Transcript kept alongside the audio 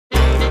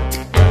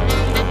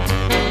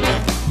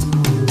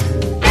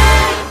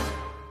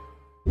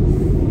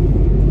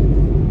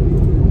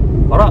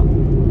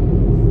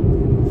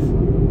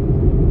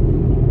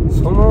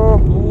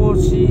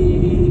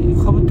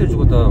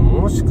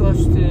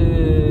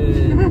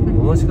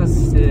もしか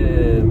す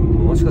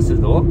る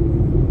と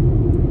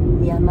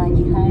山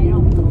に入ろ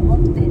うと思っ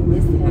てんで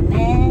すよ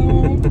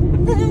ね。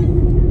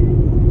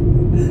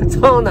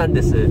そうなん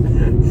です。今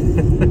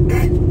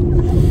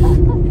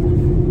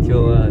日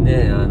は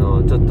ね、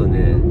ちょっと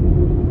ね、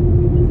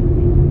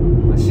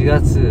4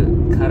月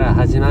から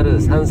始ま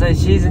る山菜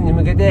シーズンに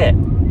向けて、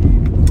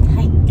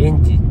はい、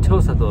現地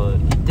調査と行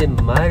って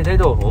まいりたい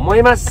と思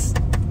います。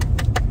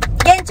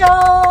現状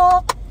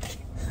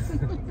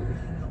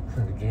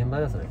現場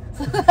だそれ。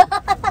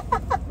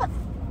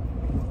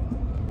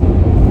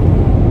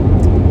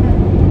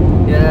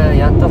いやー、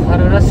やっと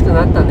春らしく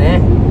なったね。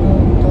ほん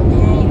と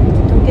ね、雪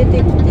溶けて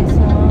きて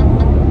さ、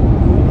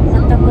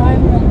暖かい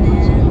もんね。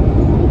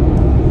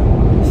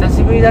久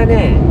しぶりだ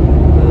ね。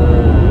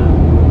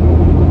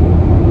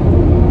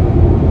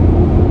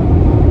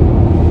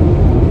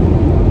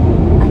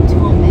あっち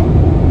方面。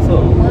そう。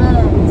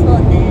そう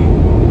ね。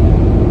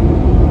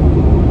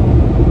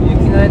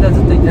雪の間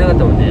ずっと行ってなかっ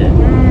たもんね。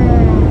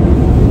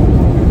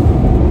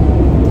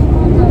そ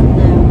うなん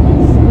だよね。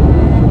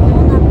ど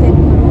うなってるか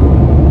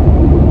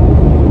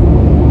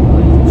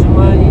一枚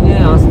にね、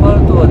アスファ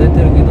ルトは出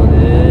てるけどね、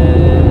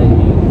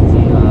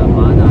雪は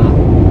まだ。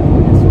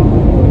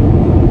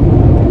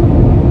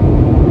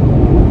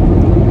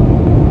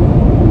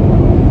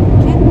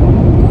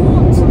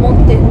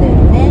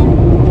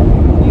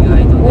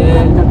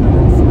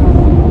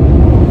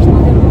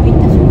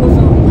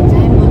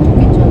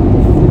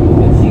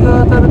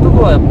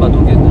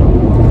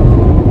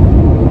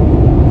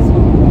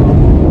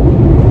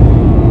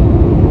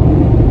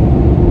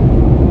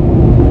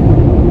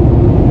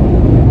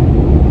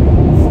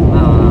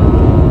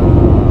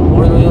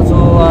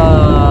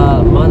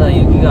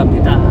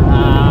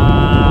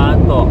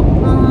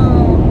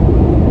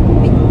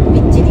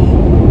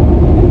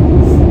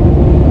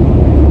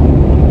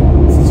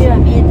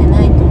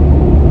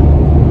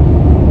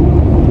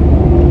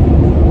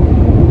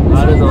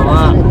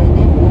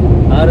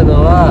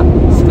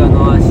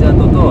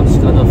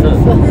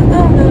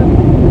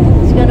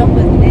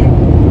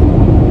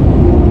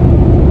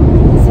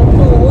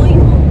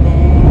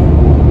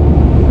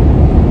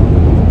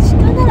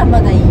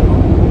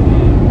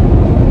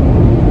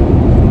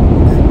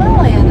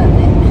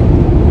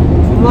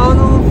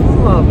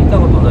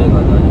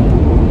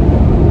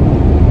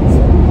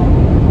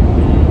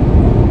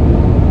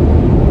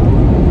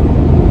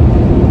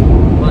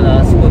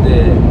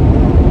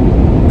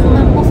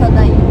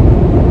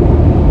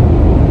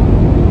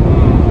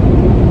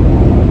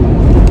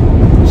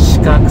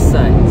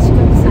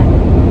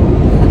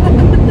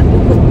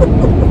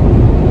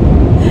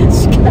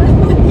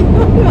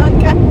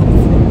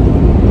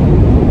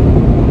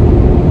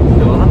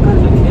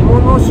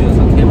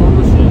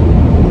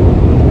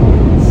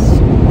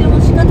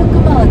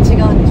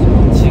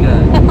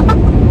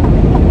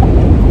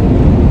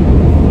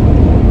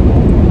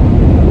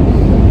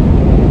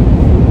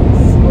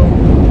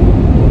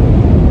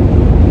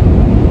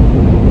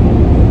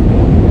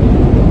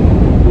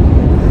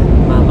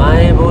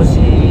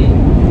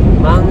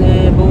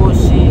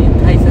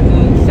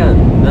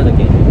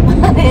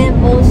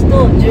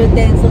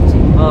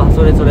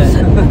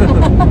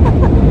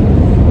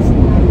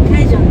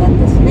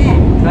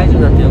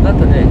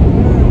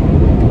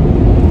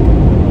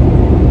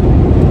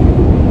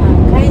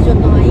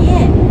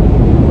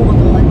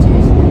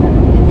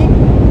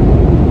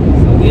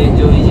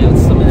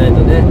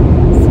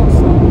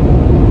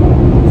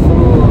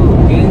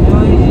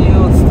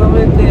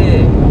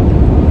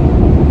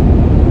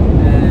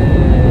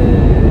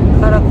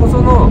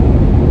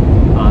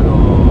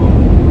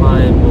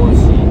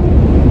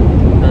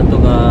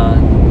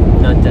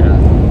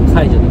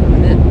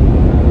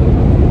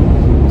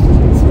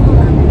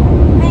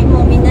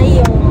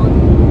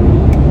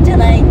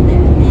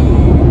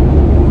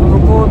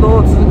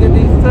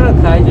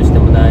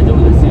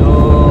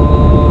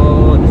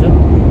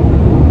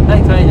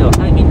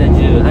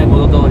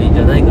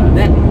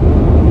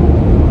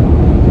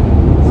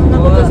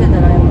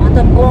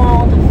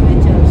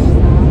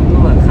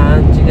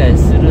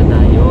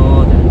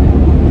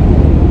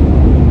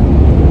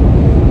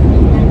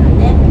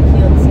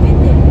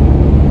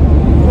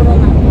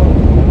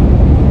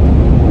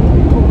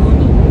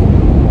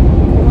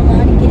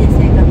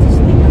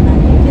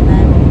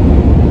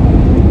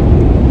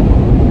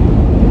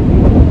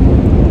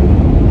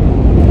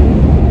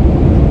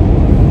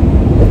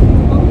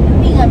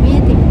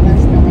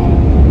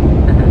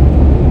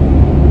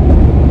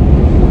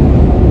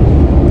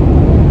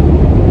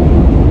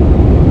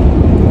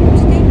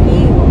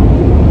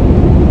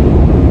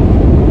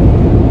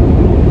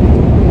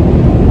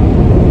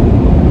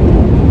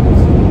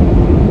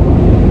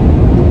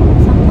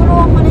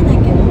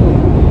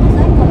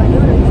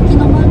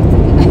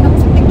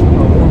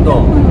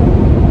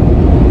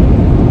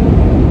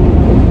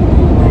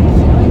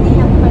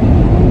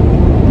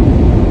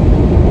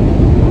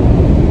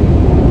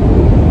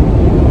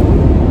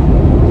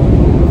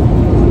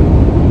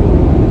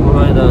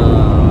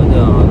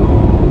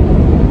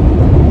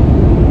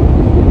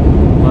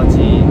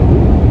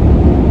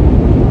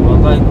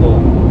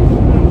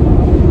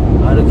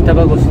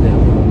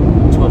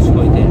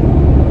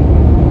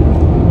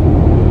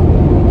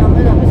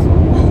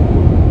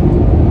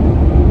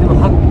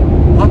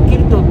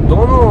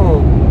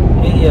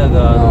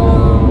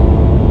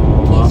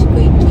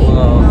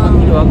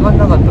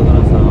ったか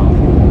らさ、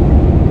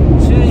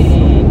注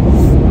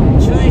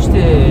意して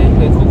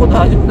こういうこと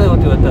始めたよっ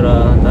て言われた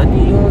ら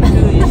何を注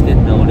意して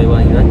んだ俺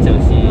はになっちゃう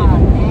し、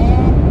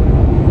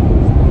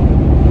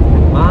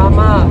ま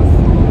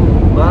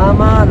あ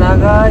まあ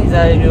長い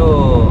材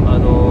料、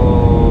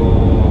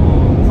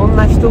こん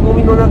な人混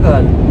みの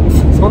中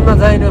そんな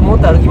材料持っ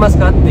て歩きます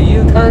かってい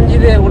う感じ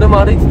で俺も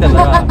歩いてたか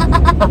ら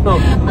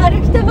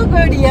歩きタバコ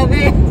よりやべ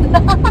え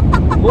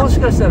もし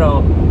かした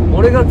ら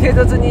俺が警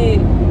察に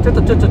ちょっ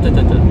と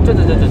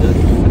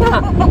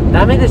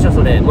ダメでしょ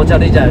それ持ち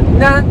歩いちゃう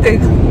なんてい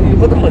う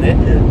こともね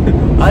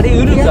あり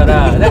得るか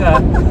ら、だから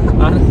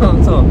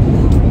そうお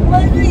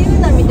前が言う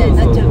なみたいに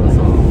なっちゃうから、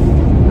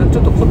ち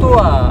ょっとこと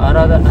は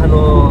荒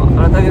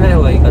げない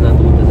方がいいかなと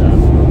思ってたら、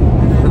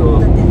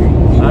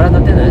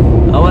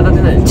泡立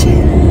てない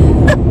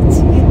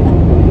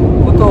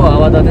ことは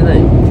泡立てない。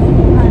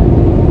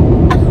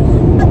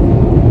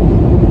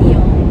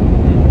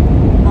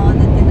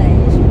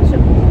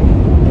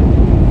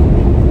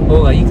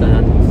方がいいかな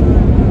と思って。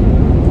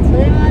そ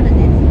れはある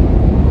ね。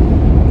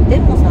で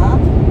もさ、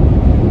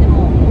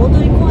大通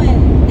公園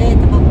で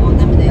タバコ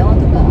ダメだよ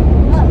とか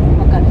は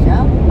わかるじ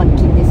ゃん。罰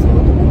金ですよ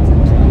とかさ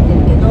決まって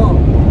るけど、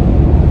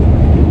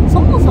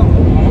そもそも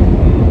ね、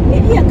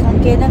エリア関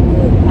係なく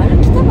歩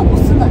きタバコ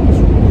すなで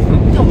しょっ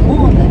て思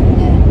うんだよ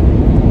ね。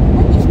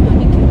何人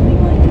に煙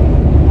巻いてる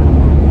のかあ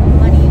ん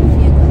まり言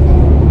うか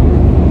ね。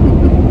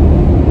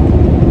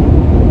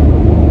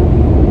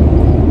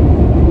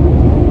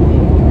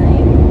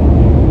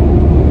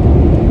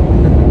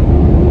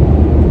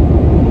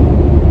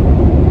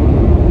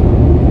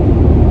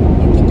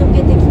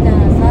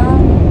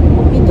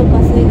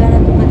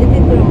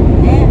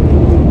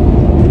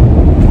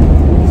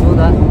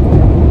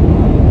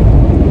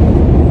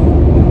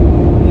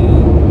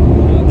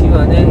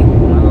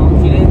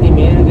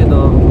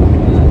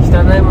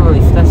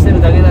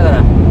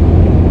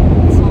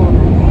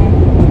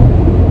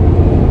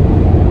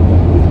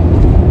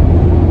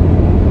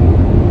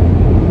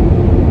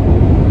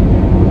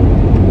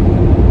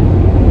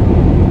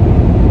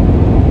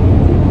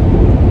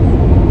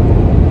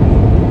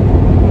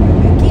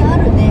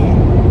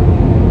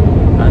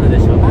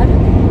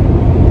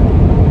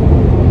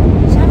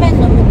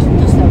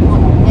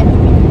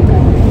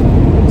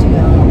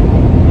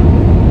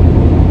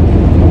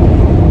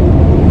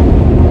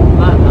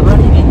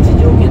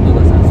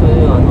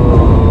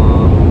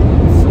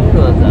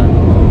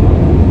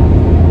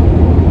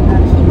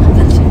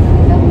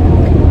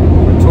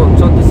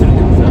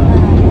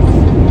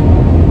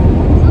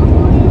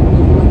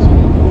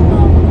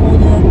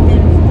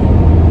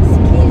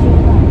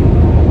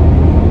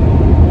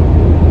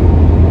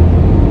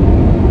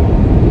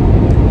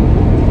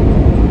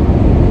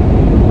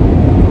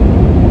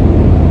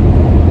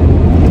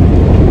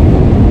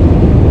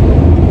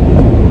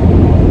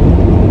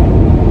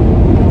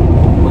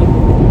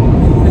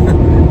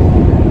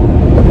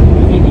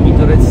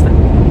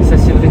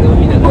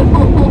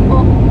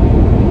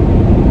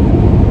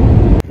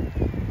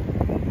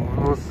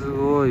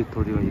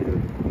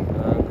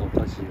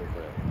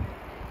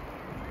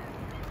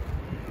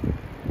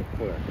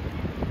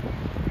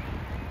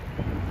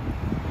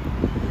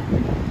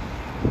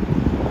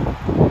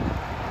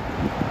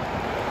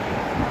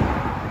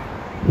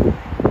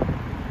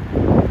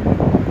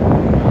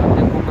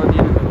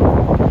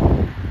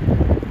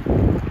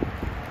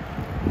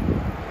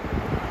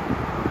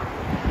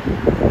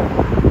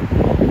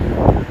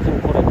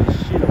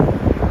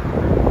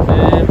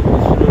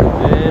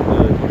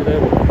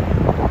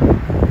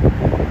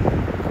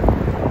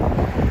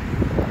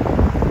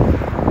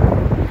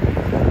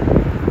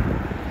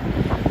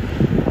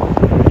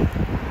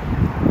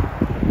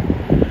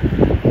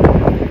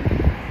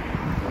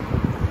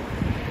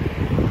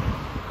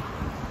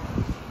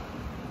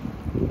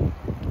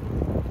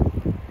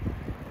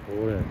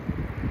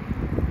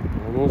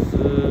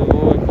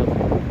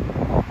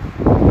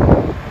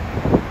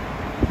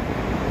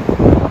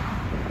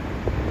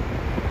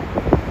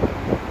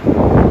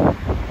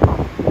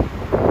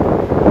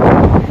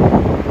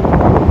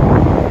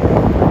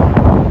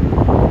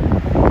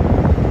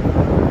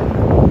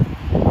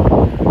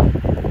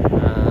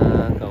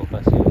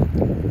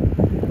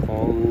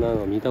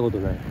見たこと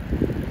ない。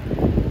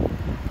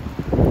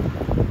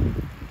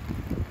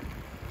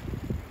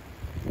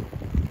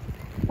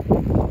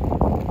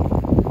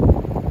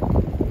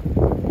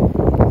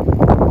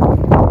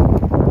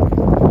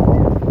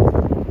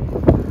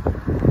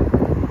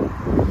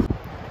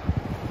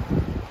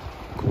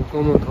こ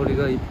こも鳥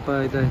がいっ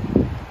ぱいだ。な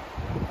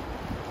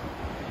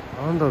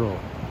んだろう。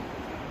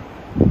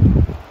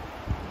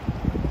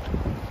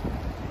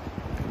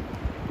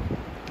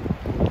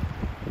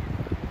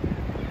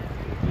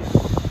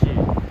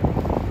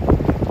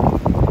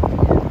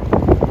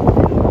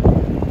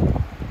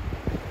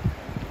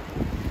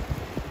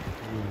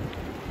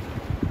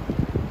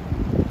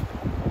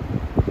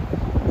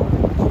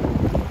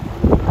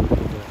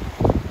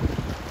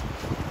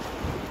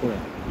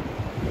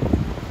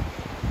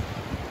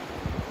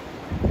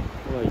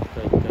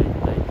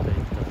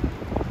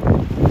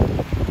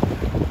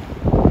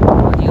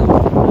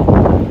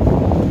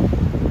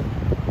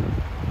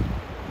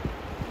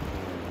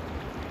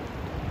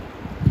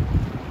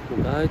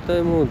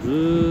体もうず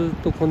ーっ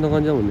とこんな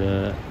感じだもん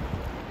ね。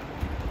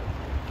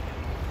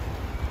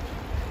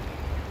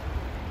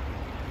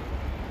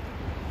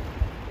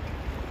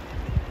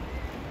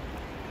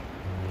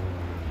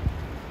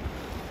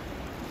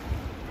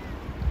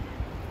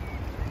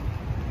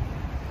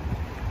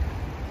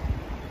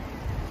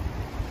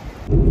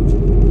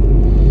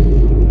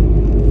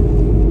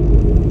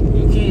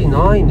雪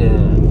ないね。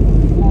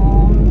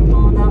本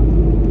当だ。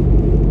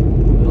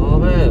や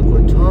べえ、こ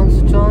れチャン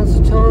ス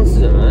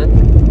じゃない？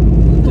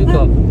ていう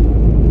か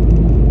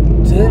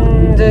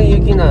全然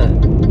雪ない。走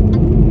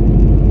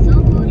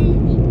行レー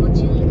ンにご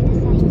注意くだ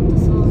さい。ちょっと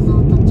想像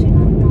と違った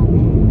ね。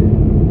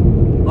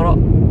あら、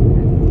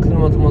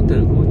車止まってる、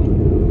ここに。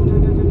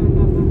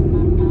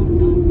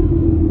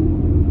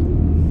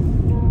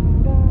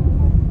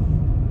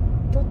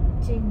どっ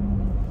ちに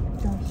行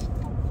った人？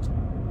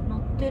乗っ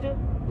てる？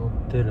乗っ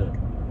てる。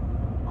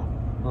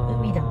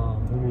海だ。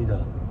海だ。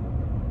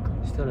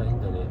したらいい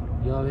んだね。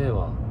やべえ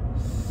わ。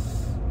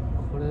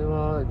これ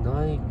は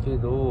ないけ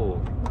ど、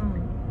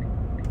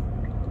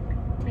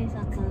偵察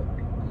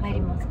入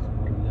りますか？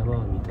山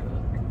を見たら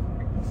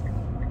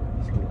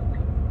そうだね。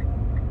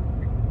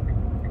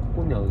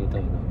ここにあげた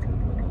いな、車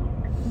な。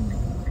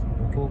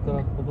向こうか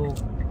ら歩道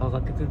上が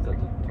ってくるかと。ち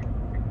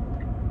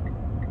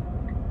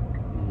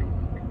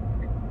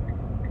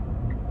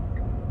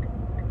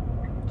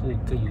ょっと一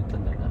回言った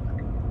んだな。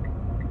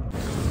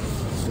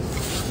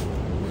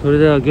それ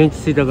では現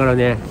地着いたから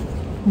ね。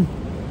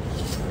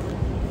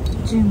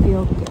準備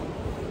OK。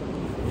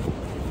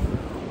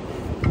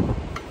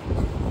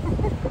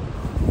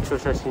調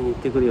写しに行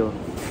ってくるよ。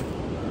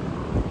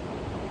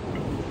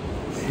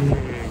せー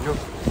の。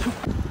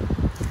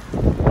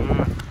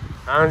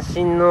安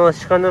心の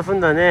鹿の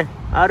糞だね。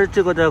あるっち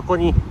ゅうことはここ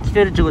に来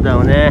てるっちゅうことだ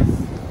よね。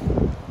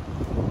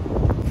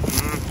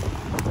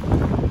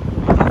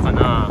どうか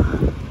な。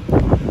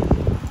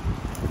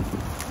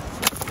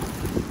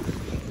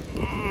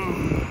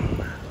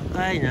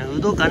深いな、う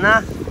どか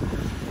な。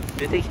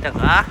出てきた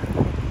か。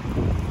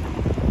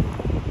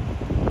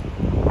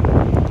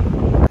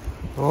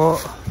お。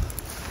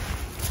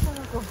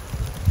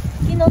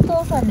木の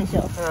父さんでし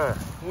ょ。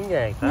いいんじゃ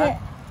ないか。ね。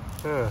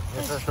良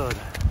さそうだ。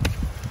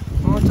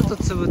もうちょっと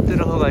つぶって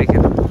る方がいいけ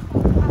ど。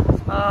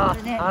あ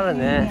あ、ある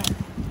ね。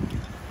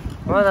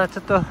まだち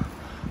ょっと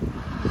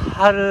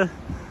春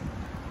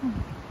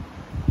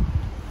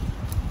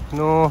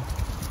の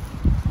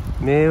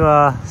芽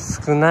は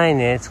少ない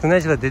ね。少な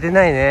いしか出て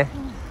ないね。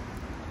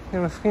で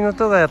もフキノ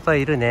トウがやっぱ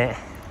りいるね。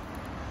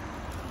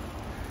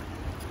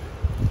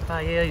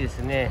あ、いいです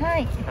ね。は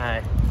い。は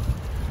い。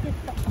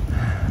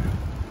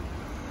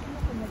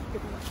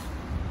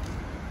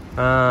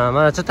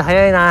まだちょっと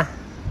早いな。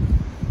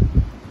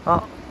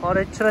あ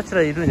れチラチ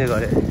ラいるね、あ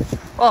れ。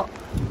あ、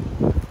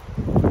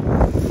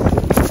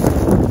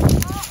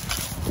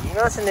い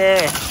ますね。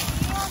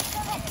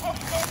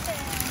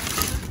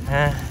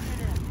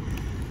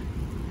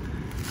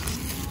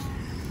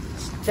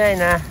ちっちゃい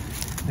な。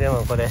で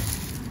もこれ、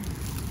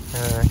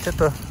ちょっ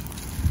と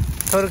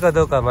取るか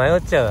どうか迷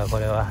っちゃうわ、こ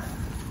れは。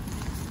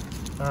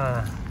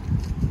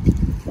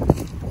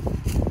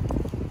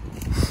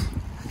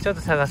ちょっ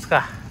と探す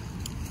か。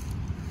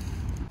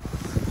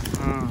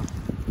い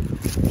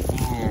い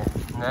ね。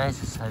ナイ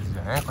スサイズ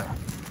だね、これ。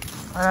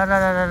あらら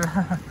らら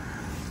ら。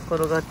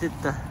転がってっ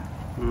た。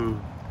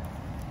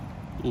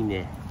いい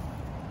ね。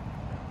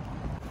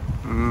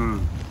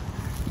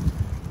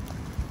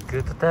グ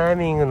ッドタイ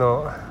ミング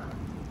の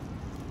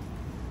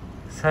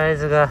サイ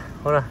ズが、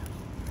ほら。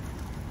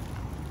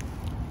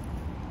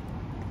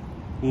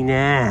いい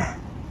ね。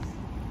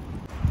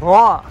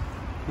お、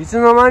いつ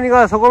の間に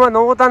かそこまで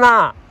登った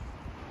な。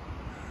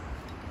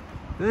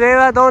上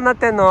はどうなっ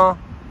てんの？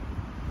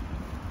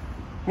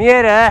見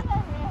える？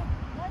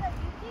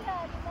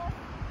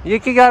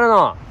雪がある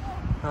の。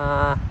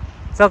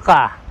そっ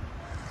か。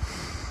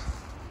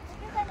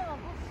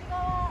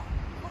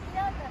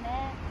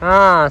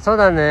そう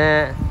だ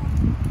ね。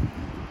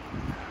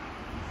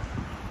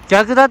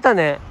逆だった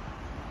ね。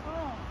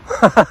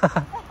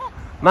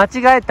間違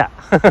えた。や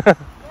っぱり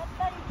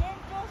減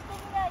潮して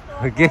み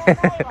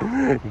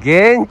ないと。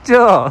減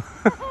潮。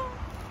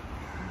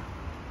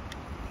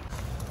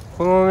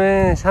この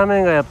斜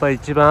面がやっぱり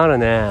一番ある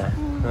ね。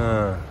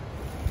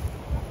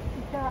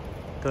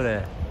ど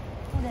れ？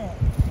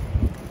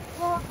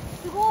わ、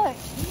すごい。見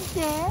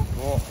て。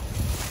ほ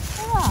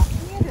ら、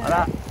見える？あ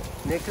ら、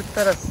めくっ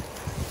たら。ほ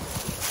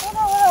ら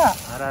ほら。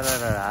あらら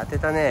らら、当て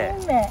たね。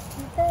い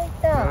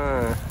た。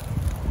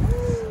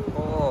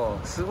お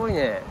ー、すごい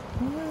ね。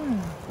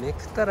め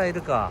くったらい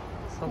るか。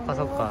そっか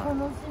そっか。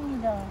楽し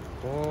みだ。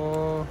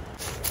よ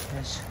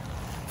いしょ。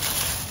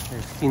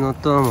フキノ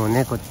トウも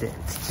ね、こうやって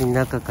土の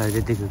中から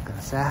出てくるか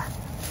らさ。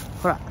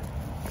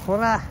ほ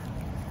ら、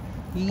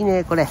いい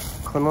ね、これ。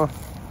この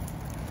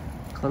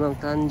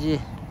感じ。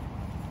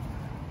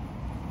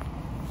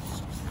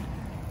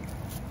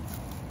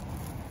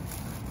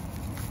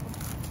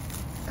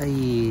は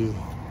い、い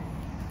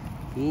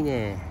い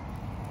ね。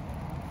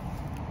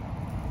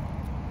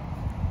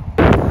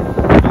夕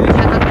日当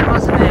たって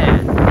ますね。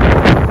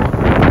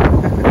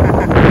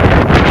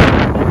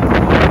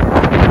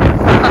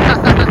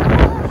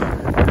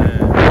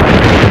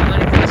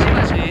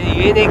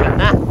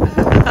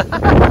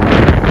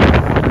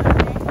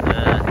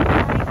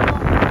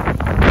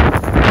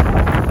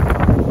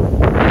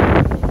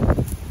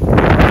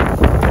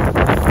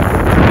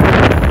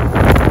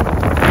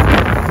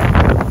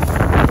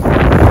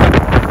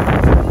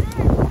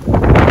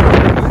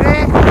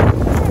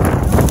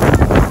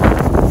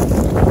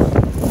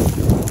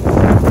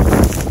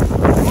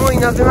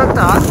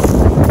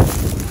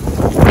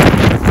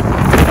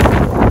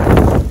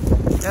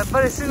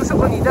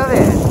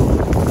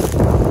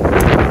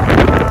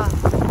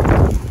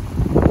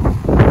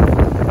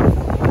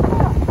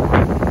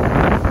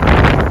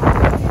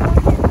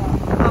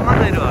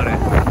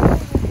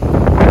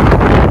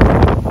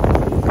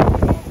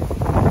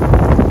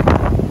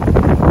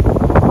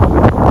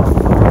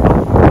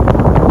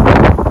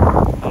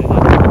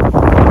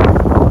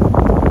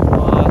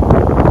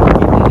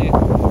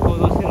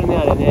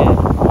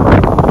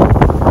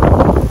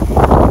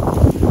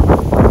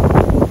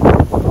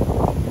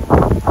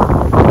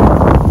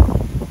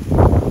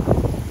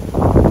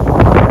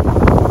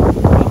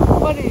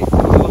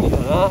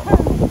な。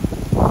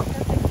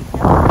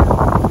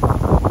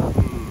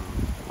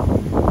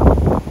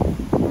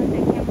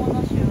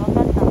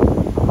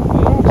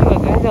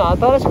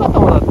新しかった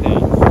もんだって。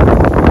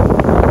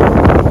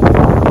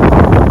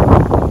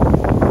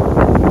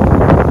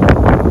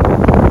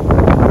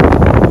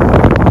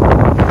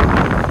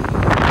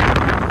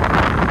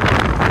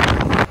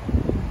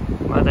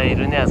まだい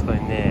るね、あそこに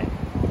ね。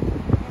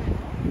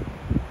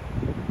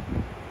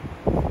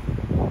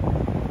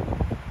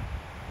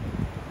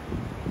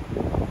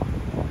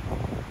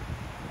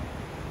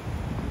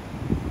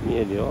見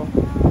えるよ。こ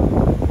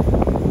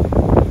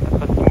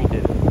っち見て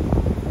る。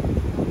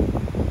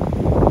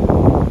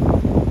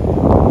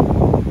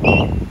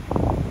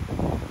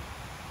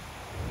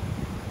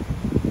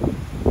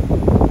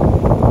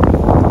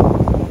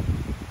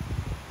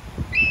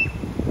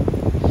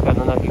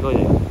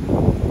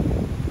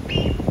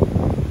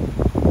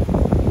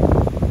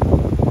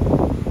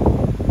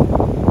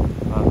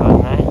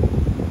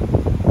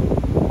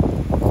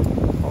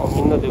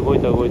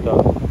動いた。ま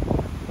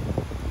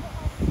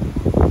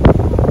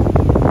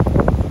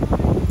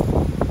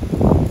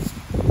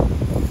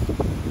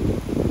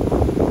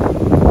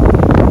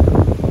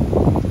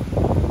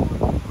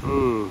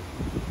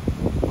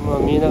あ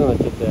見えなくなっ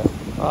ちゃったよ。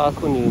あ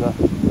そこにいるな。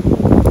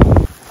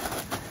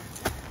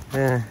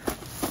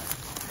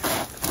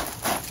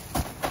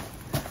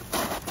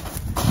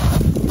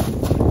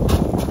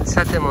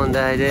さて問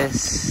題で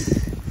す。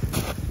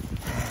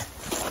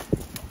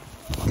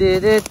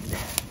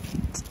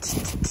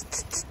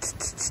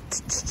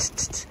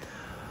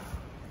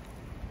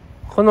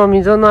この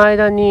溝の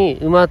間に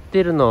埋まって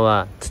いるの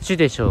は土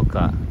でしょう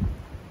か、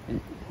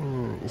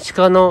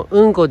鹿の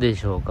うんこで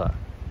しょうか、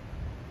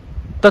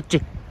どっ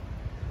ち？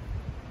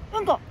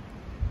うんこ。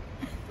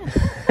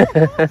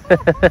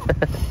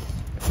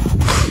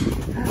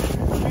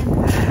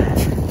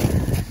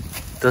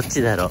どっ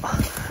ちだろう。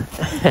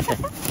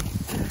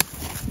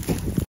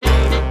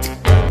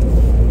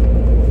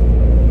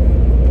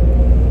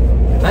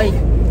はい、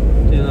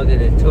というわけ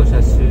で調査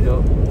終了。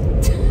も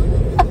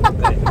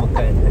う一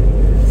回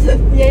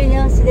やり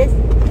直しです。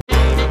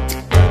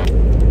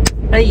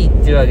はい、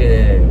というわけ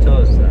で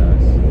調査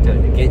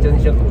現状に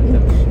しようか。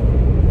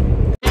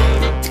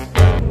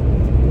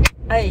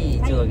は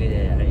い、というわけ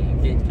で、はい、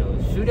現状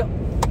終了。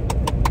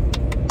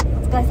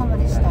お疲れ様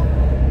でした。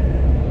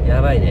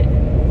やばいね。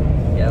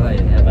やば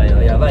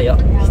いよ。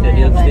来て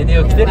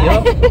る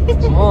よ。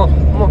もう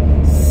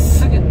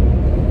すぐ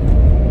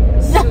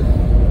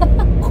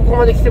ここ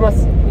まで来てま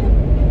す。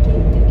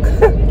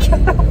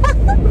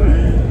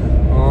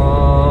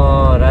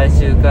もう来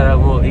週から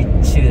もうびっ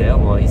ちりだよ。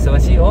もう忙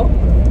しいよ。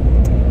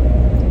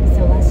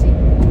忙しい。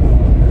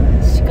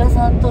鹿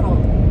さんとの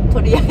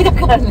取り合いだ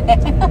からね。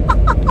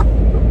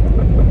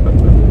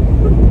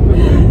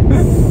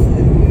す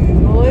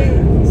ごい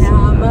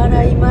生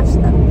らいまし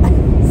た。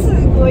す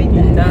ごい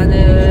ね。だ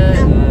ね。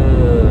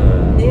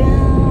いや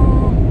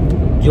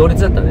ー、行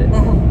列だったね。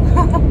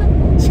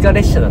鹿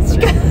列車だった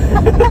ね。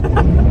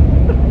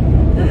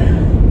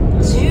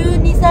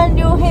12、3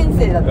両編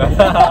成だった。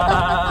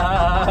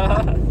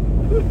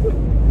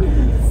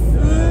す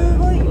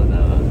ごい。ほん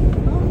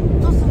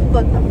とすご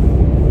かった。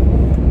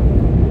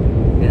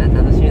いや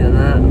楽しみだ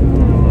な。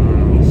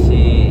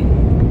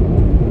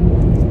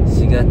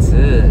4月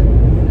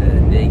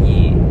ネ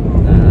ギ、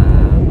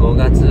5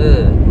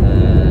月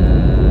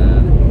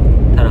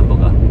タランポ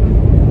カ、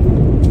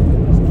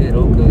そして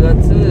6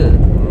月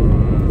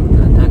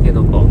タケ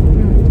ノコ。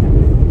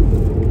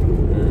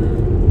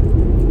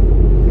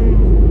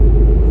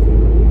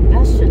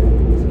ラッシュだ。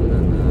そうだ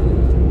な。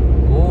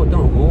で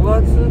も5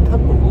月、多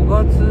分5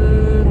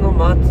月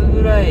の末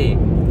ぐらい、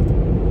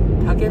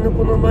タケノ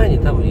コの前に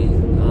多分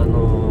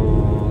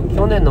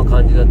去年の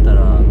感じだった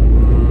ら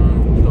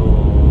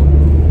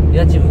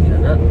ヤチブキだ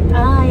な。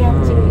ヤ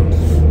チブキ。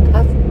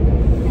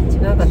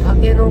なんかタ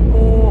ケノ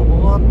コ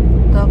終わっ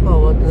たか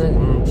終わってないか、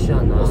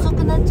な。遅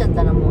くなっちゃっ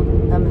たらもう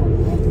ダメなの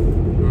ね。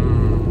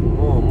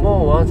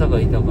もうワンサ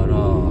がいたから、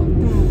ど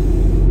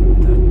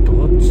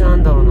っちな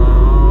んだろう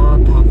な。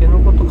タケノ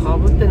コとか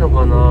ぶってんの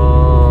かな。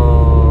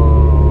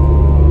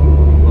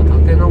タ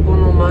ケノコ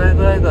の前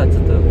ぐらいからちょ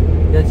っと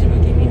ヤチブ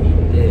キ見に行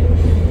って、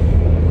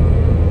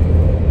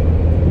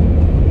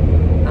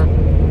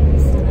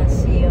忙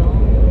しいよ。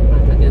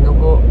タケノ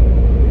コ、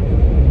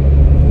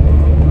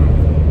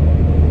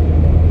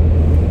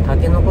タ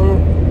ケノコの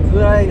ぐ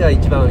らいが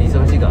一番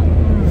忙しいか。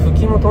フ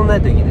キも取んな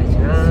いといけないし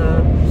な。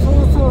そうフ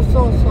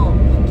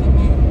キ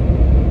ね。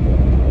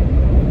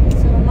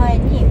その前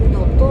にウド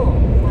と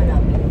わら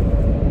び、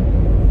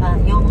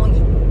ヨ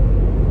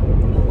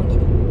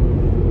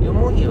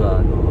モギ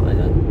はあれ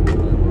だ、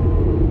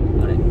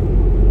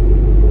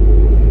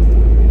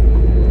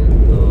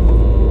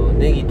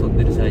ネギ取っ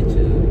てる最中、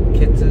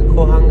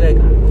後半ぐらい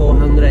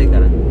か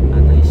ら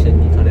一緒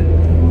に取れる。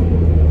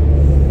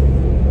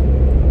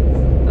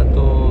あ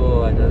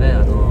とあれだね、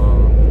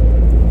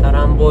タ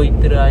ランボ行っ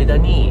てる間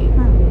に、行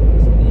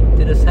っ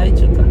てる最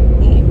中か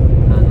に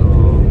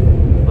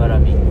わら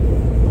び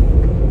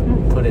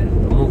取れる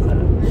と思うから、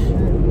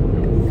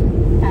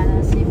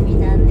楽しみ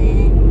だ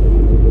ね。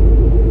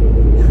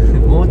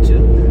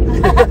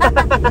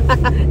た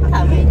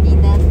め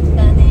になっ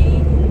た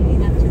ね。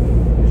なっちゃっ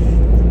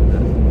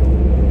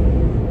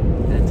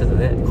ちょっと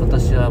ね、今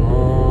年は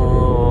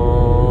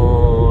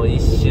もう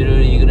1種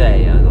類ぐら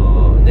い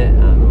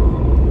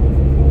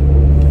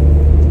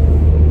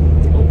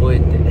覚え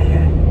て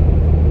ね。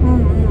な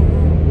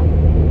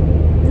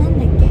ん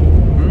だっけ。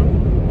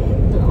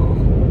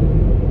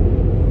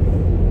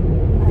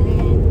あれ。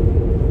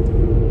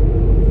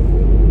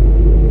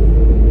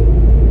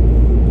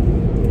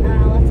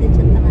忘れちゃ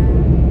ったな。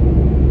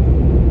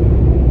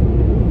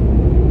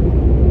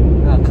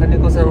金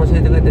子さん教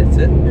えてくれたやつ？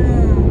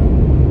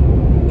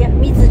いや、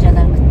水じゃ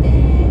なくて。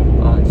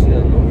違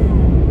うの？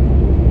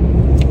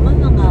マ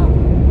マが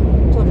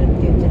取るっ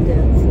て言ってたや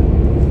つ。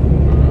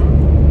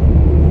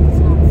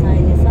3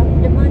歳でさ、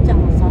でまーちゃん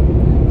もさ、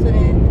そ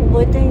れ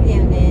覚えたいんだ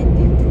よねって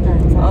言ってたやつ。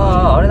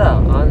あれだ、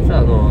小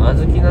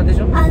豆菜で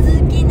しょ？小豆菜、そう。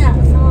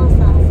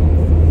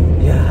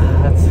いや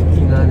ー、小豆菜ね。ちょっと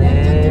気に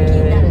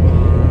なるね。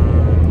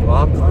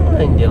わかん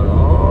ないんだよ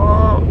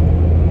な。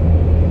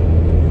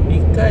一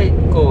回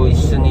こう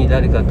一緒に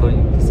誰か取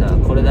りに行ってさ、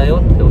これだよ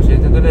って教え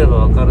てくれれ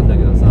ばわかるんだ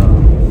けどさ、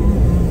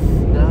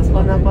な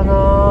かなか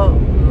な。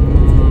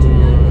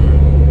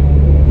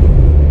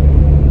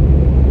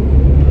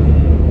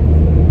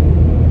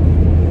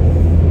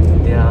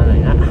出会わな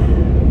いな。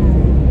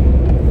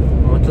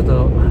もうちょっ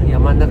と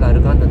山の中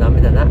歩かんとダ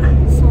メだな。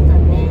そうだ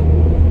ね。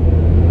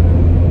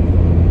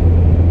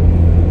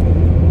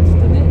ちょっ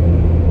とね、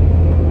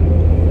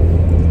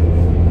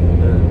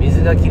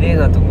水がきれい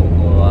なとここ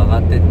う上が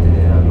ってって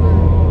ね、なん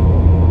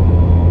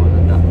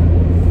だ、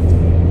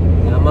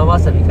山わ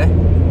さびかい？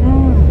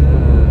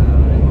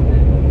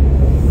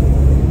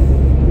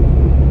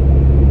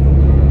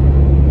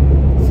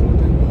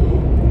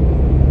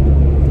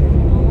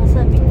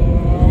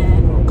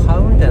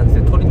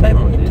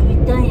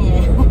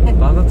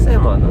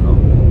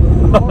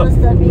わ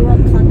さびは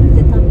買って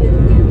食べる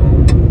けど。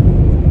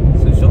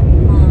そうでしょ？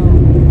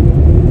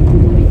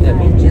いや、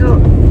道の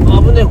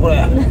危ねえこ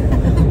れ。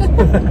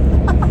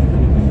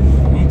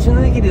道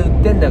の駅で売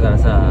ってんだから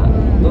さ、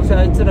どうせ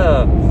あいつ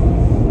らって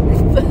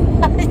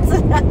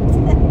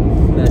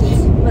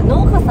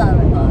農家さ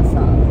んが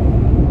さ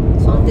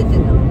育てて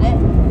んだろうね。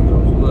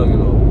そうだけど、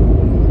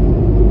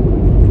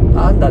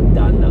あんだって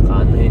あんなか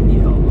あの辺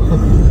によ。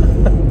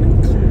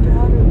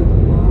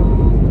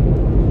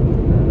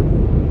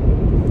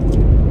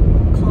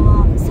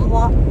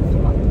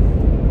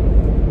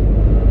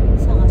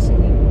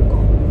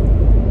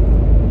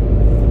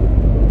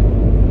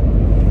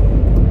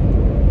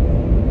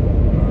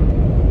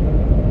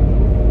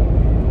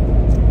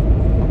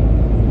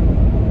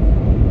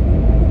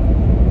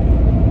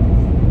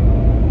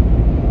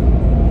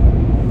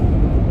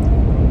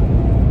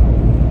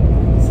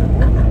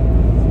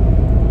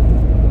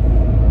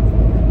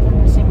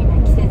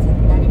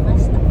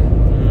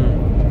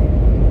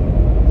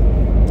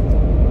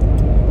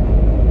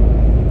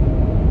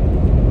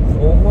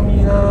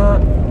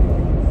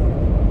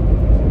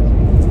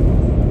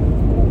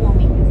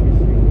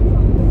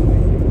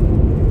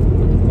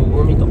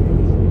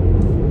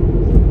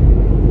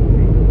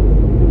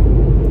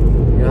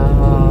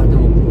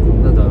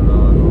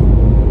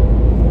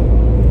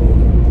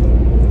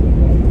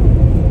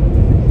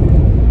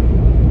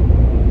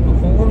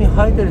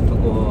生えてると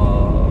こ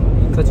は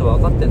一箇所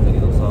分かってんだけ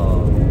どさ、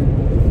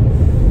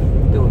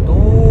でも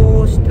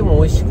どうして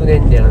も美味しくねえ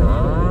んだよ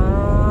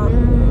な。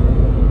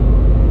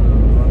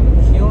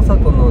清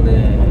里の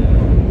ね、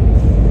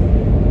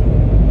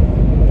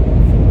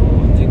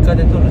実家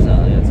で取るさ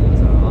やつが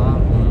さ、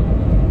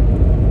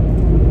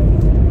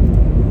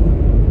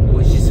美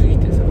味しすぎ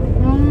てさ、どう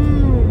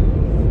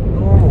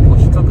もこう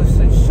比較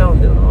しちゃう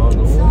んだよな。そ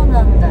う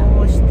なんだ。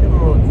どうして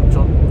もち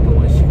ょっと美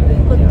味しくねえ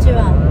んだよな。こっち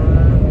は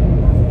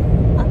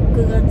ア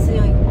クが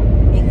強い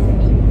えぐ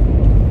み。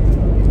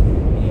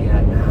い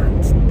や、な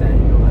んつったらいい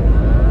のか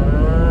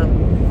な、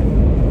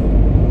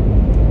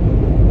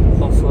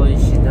細い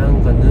し、な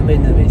んかヌメ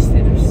ヌメして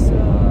るしさ、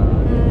なん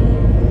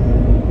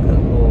か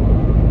こ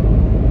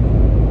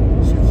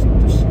うシャキ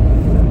ッとしない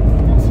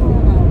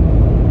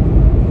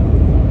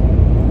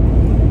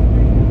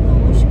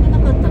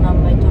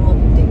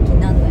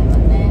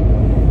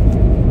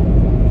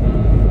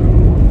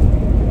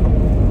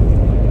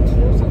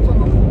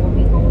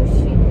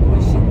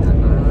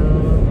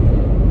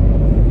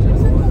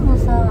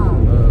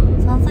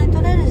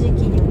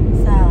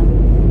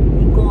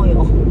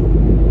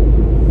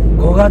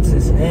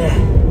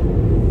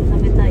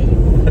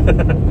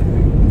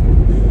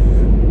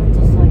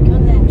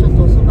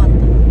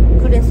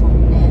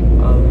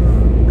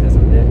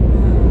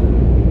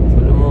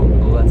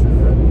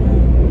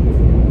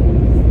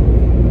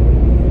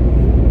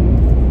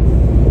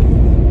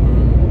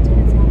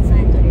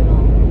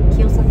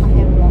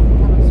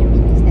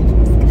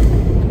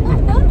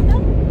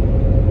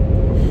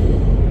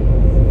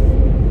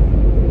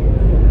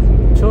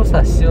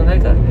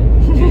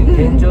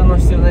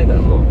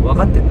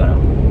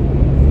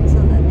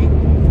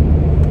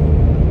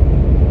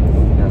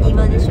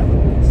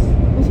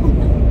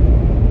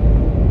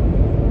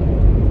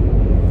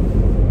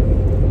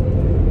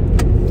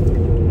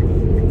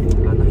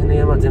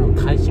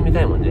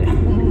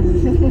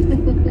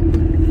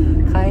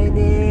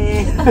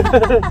い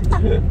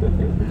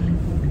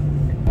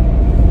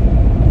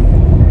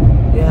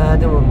やー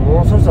でも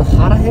もうそろそろ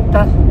腹減っ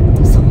た。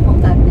そう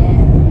だ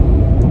ね、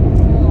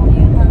もう夕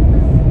飯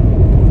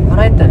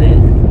腹減ったね。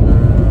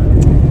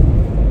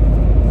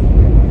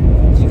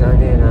時間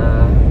ねえ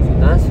な。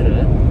何す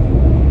る？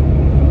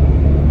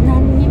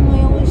何にも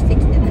用意して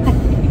きてない。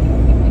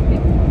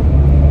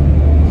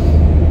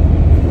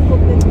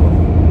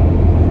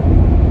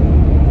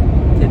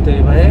手っ取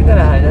り早いか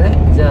らあれだね。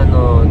じゃあ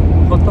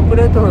ホットプ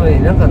レートの上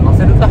に何か乗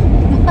せるか。そう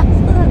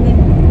だね。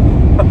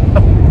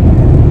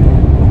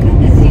各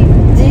自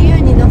自由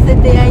に乗せ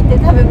て焼いて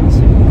食べま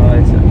しょう。わか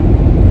りました。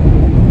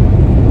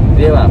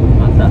では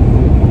また。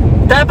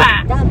ダバ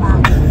ダバ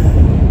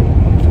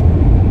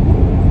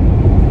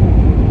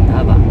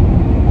ダバ。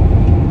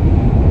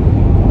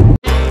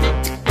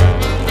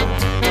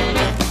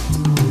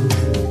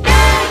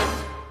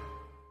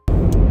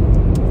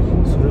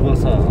それは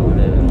さ、あれ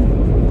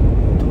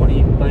鳥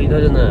いっぱいい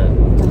たじゃない。い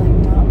たい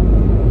た。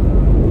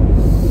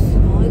す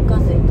ごい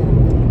風いたよ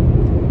ね。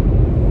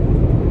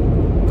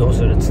どう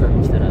する？津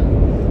波来たら。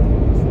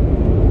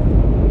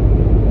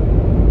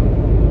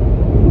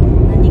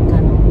何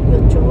かの予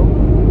兆？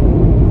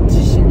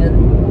地震じゃない？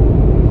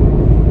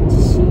地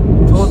震？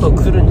とうとう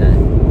来るんじゃない？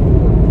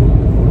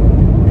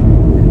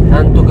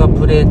なんとか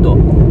プレート、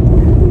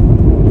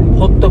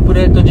ホットプ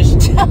レート地震。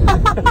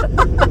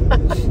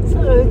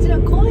それうちの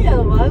今夜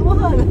の晩ご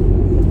飯の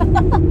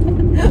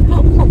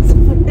そ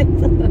れ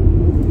さ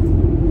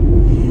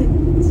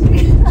違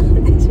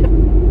うでしょ。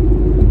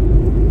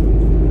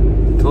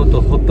とうと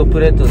うホットプ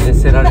レート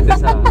熱せられて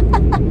さ。あ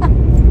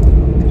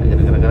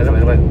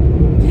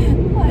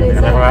れ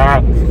さ、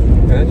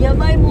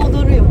山芋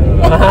踊るよね。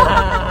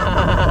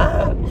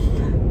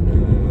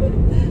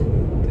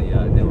いや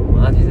でも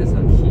マジでさ、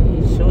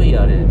ひしょい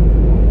あれ。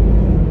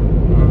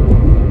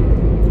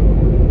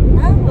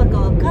何羽か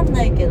わかん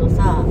ないけど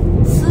さ、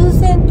数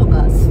千と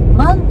か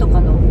万とか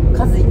の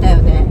数いたよ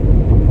ね。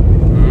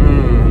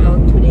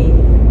鳥。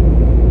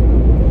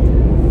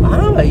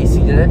万は言い過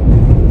ぎじゃない？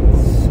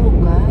そう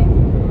かい？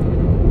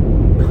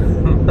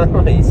万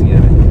は言い過ぎじゃ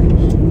ない？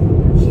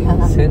いや、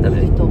千だ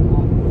ね。いると思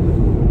う。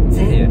い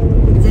や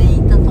全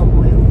員いたと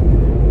思うよ。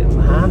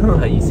万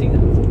は言い過ぎだ。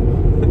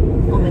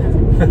ごめんなさ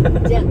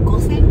い。じゃあ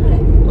5000ぐらい。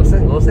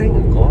5000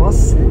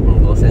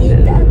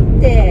いたっ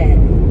て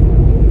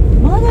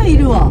まだい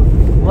るわ。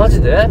マ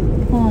ジで？あ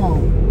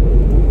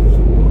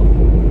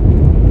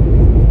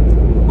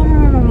ら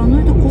ららら、あ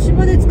の人腰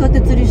まで使っ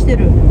て釣りして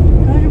る。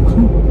大丈夫か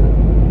な？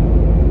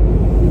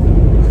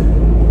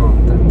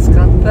使っ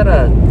た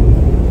ら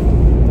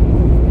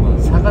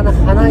魚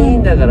鼻いい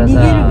んだからさ、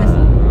逃げるんです。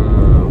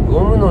ゴ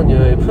ムの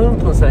匂いプン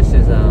プンさし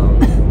てさ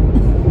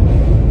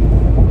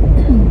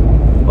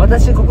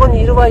私ここ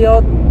にいるわ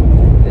よっ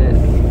て、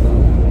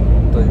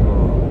本当に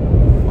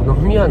もう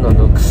飲み屋の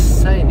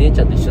臭い姉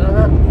ちゃんと一緒だ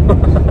な。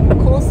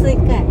香水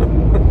かい。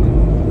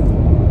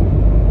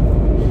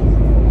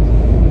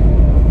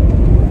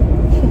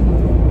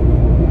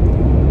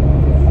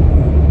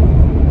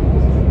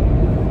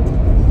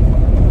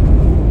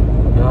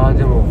いや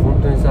でも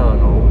本当にさ、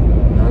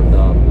なん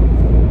だ、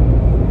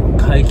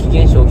怪奇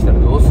現象起きたら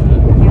どうする？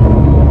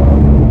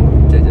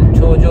じゃあ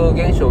超常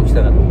現象起き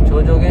たら、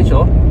超常現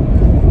象？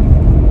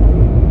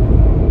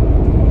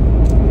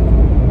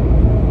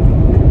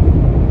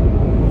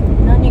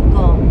何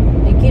か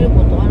できる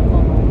ことあるかな？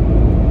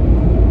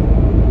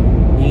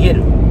逃げ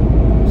る、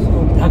そ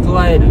うだ。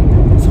蓄える、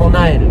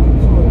備える。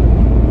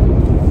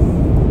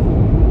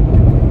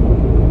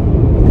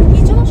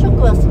非常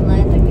食は備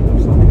えたけど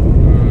さ、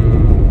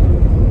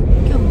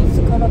今日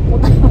水空っぽ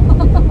だよ。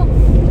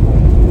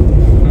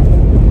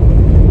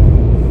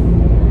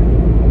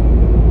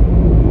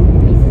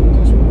水と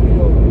食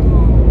料と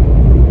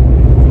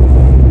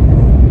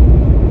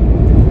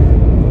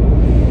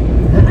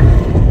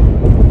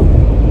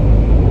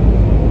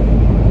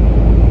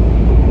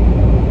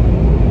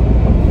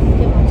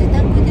でも自宅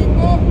で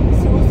ね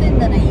過ごせん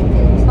ならいいけど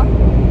さ。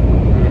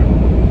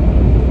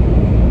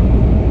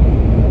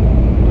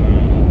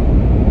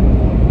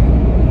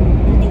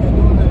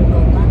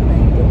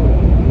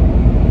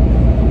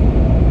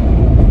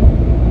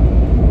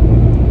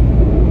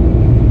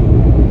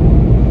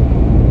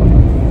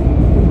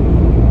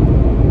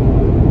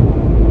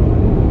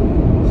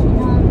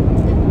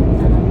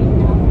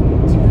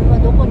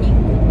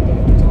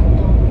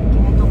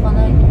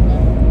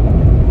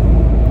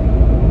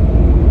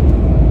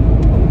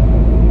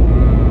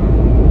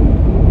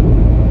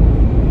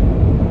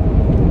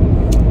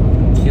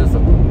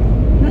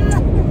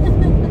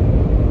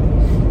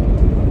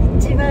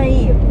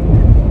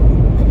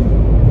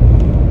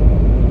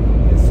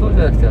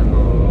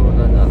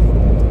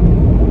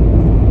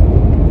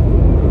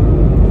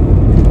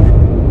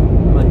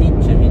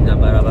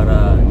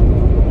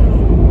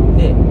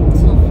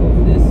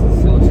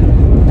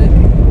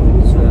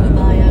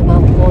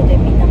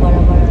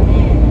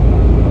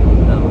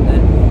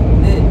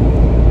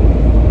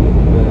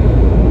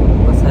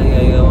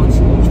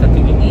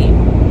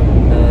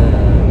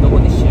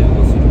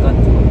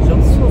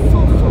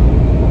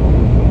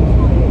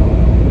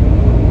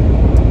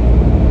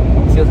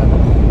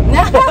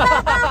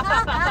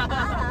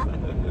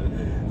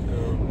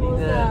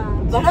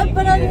バラ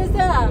バラで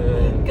さ、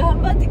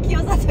頑張って清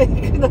里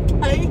行くの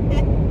大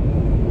変。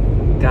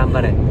頑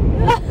張れ。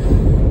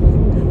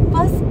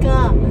バス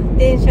か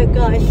電車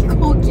か飛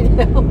行機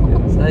だよ。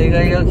災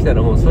害が起きた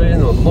らもうそういう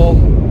の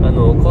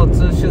交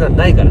通手段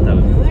ないから多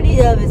分。無理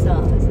だべさ。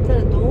そした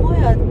らどう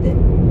やって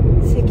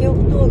赤翼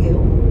峠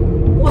を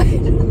越え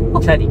る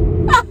の？チャリ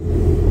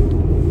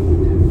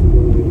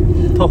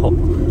徒歩。無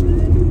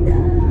理だ。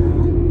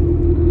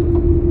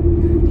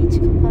何日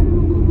かかる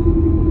のかな。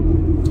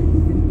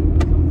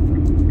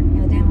い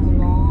やでも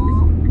な、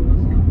ほん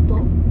と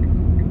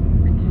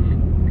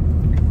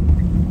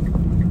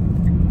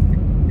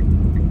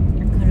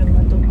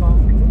車とか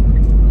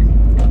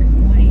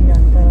無理になっ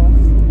たら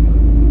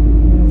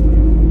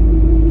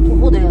徒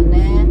歩だよ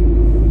ね。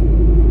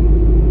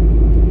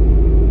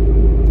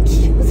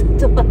清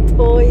里は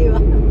遠いわ。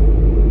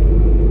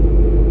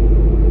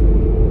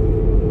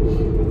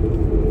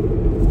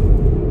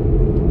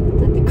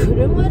だって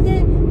車で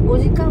5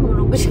時間も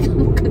6時間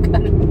もかか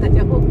るんだよ。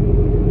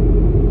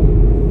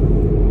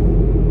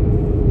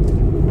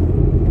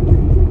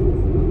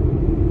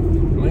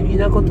無理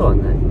なことは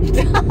ない。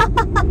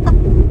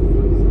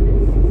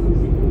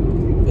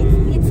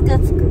いつか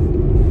着く。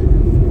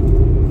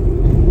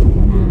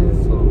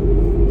そう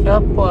100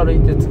歩歩い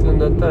て着くん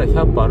だったら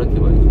100歩歩け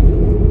ばいい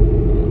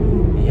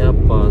じゃん。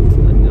200歩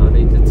歩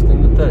いて着く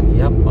んだったら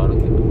200歩歩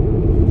けばいい。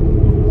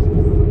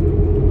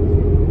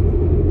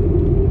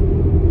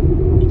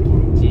1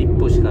日1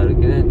歩しか歩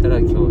けないんだったら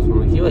今日そ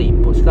の日は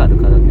1歩しか歩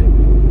かなければいい。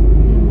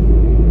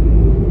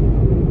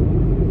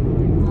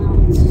ま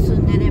あ進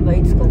んでれば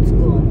いつか着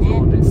くわね。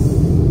そうで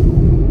す。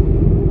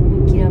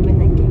諦めな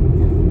きゃいい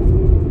な。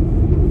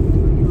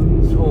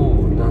そ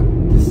うなん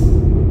です。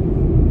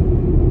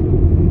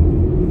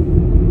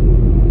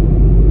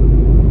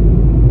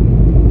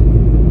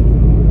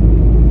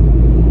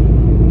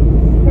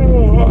お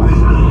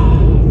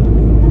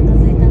腹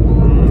空いたな。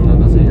お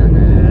腹すいたね。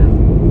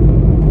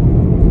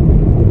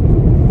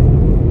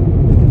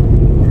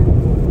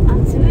あ、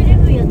セブンイレブ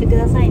ン寄ってく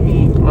ださい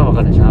ね。まあ分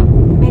かるでしょ。